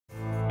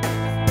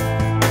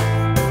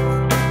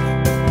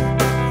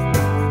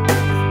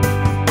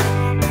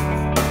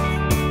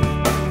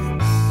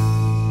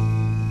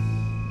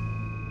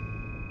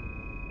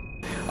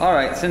All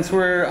right, since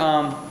we're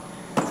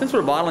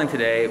bottling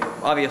today,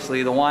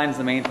 obviously the wine's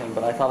the main thing,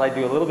 but I thought I'd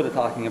do a little bit of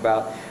talking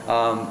about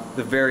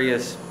the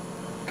various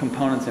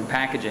components and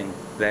packaging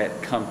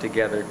that come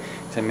together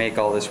to make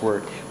all this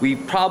work. We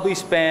probably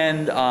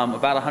spend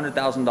about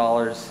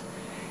 $100,000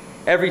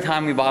 every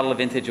time we bottle a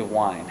vintage of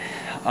wine.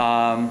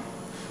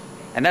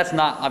 And that's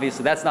not,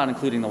 obviously, that's not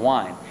including the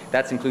wine.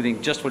 That's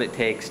including just what it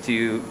takes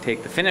to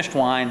take the finished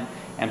wine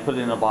and put it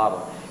in a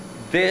bottle.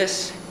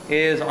 This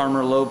is our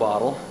Merlot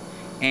bottle,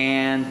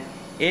 and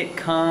it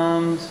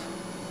comes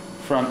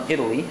from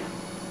Italy.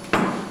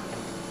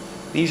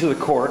 These are the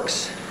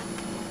corks,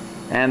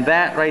 and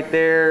that right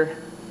there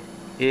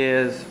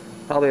is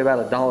probably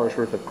about $1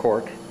 worth of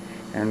cork,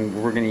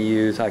 and we're going to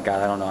use, I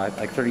don't know,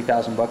 like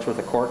 30,000 bucks worth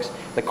of corks.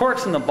 The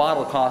corks in the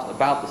bottle cost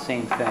about the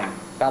same thing,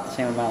 about the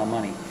same amount of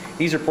money.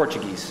 These are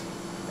Portuguese,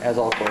 as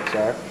all corks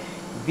are.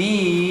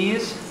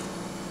 These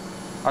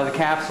are the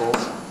capsules,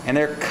 and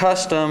they're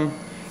custom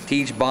to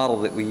each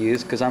bottle that we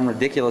use, because I'm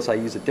ridiculous. I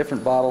use a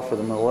different bottle for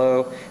the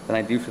Merlot than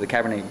I do for the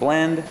Cabernet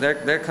blend.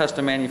 They're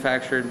custom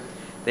manufactured.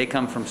 They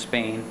come from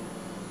Spain.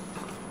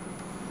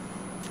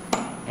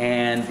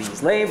 And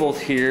these labels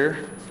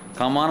here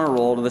come on a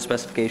roll to the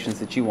specifications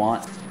that you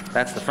want.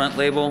 That's the front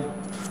label,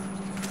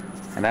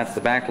 and that's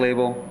the back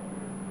label.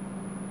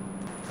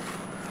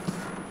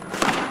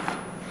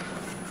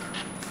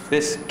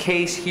 This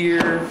case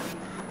here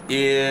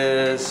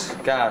is,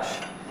 gosh,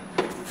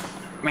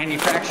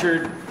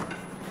 manufactured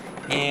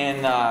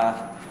in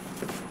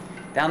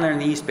down there in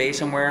the East Bay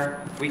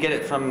somewhere. We get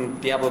it from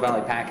Diablo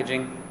Valley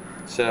Packaging.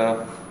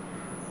 So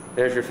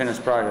there's your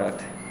finished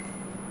product.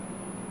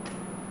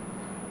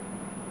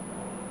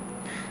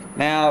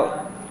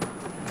 Now,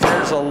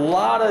 there's a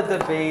lot of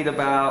debate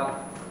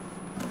about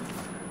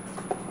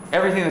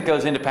everything that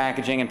goes into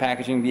packaging and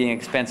packaging being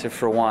expensive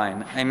for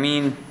wine. I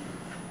mean,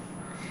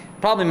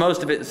 probably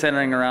most of it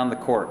centering around the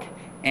cork.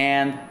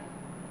 And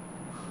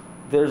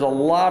there's a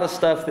lot of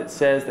stuff that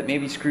says that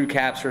maybe screw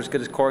caps are as good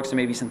as corks and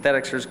maybe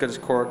synthetics are as good as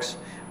corks.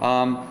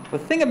 The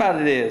thing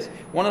about it is,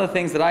 one of the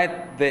things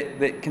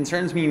that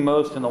concerns me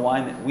most in the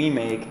wine that we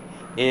make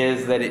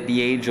is that it be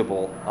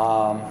ageable.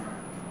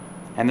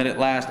 And that it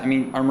lasts. I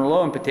mean, our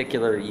Merlot in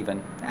particular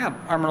even,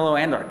 our Merlot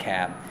and our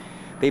Cab,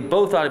 they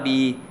both ought to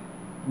be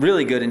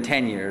really good in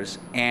 10 years,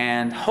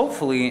 and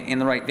hopefully in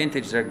the right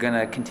vintage they're going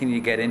to continue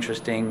to get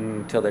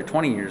interesting till they're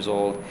 20 years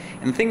old.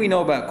 And the thing we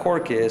know about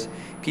cork is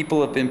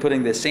people have been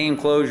putting the same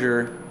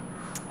closure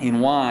in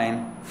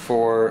wine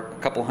for a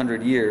couple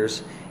hundred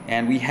years,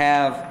 and we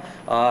have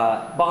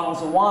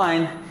bottles of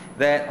wine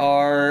that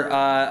are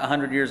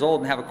 100 years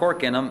old and have a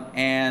cork in them,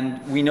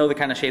 and we know the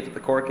kind of shape that the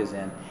cork is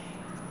in.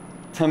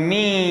 To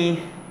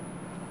me,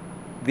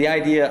 the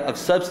idea of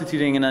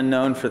substituting an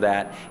unknown for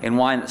that in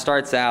wine that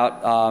starts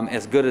out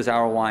as good as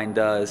our wine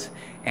does,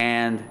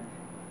 and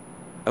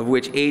of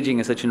which aging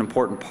is such an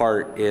important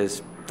part,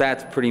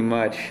 that's pretty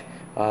much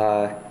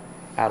out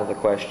of the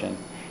question.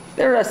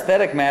 There are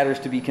aesthetic matters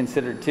to be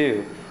considered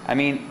too. I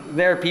mean,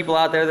 there are people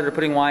out there that are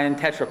putting wine in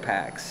Tetra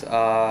Paks,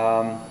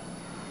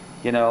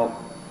 you know,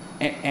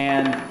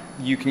 and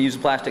you can use a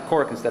plastic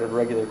cork instead of a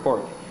regular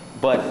cork.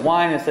 But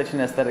wine is such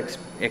an aesthetic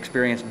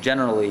experience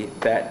generally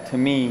that, to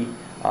me,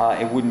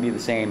 it wouldn't be the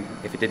same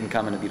if it didn't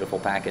come in a beautiful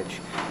package.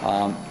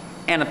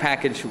 And a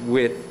package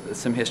with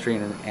some history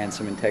and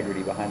some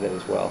integrity behind it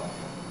as well.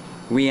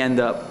 We end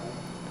up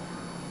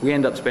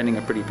spending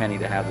a pretty penny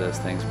to have those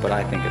things, but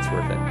I think it's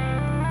worth it.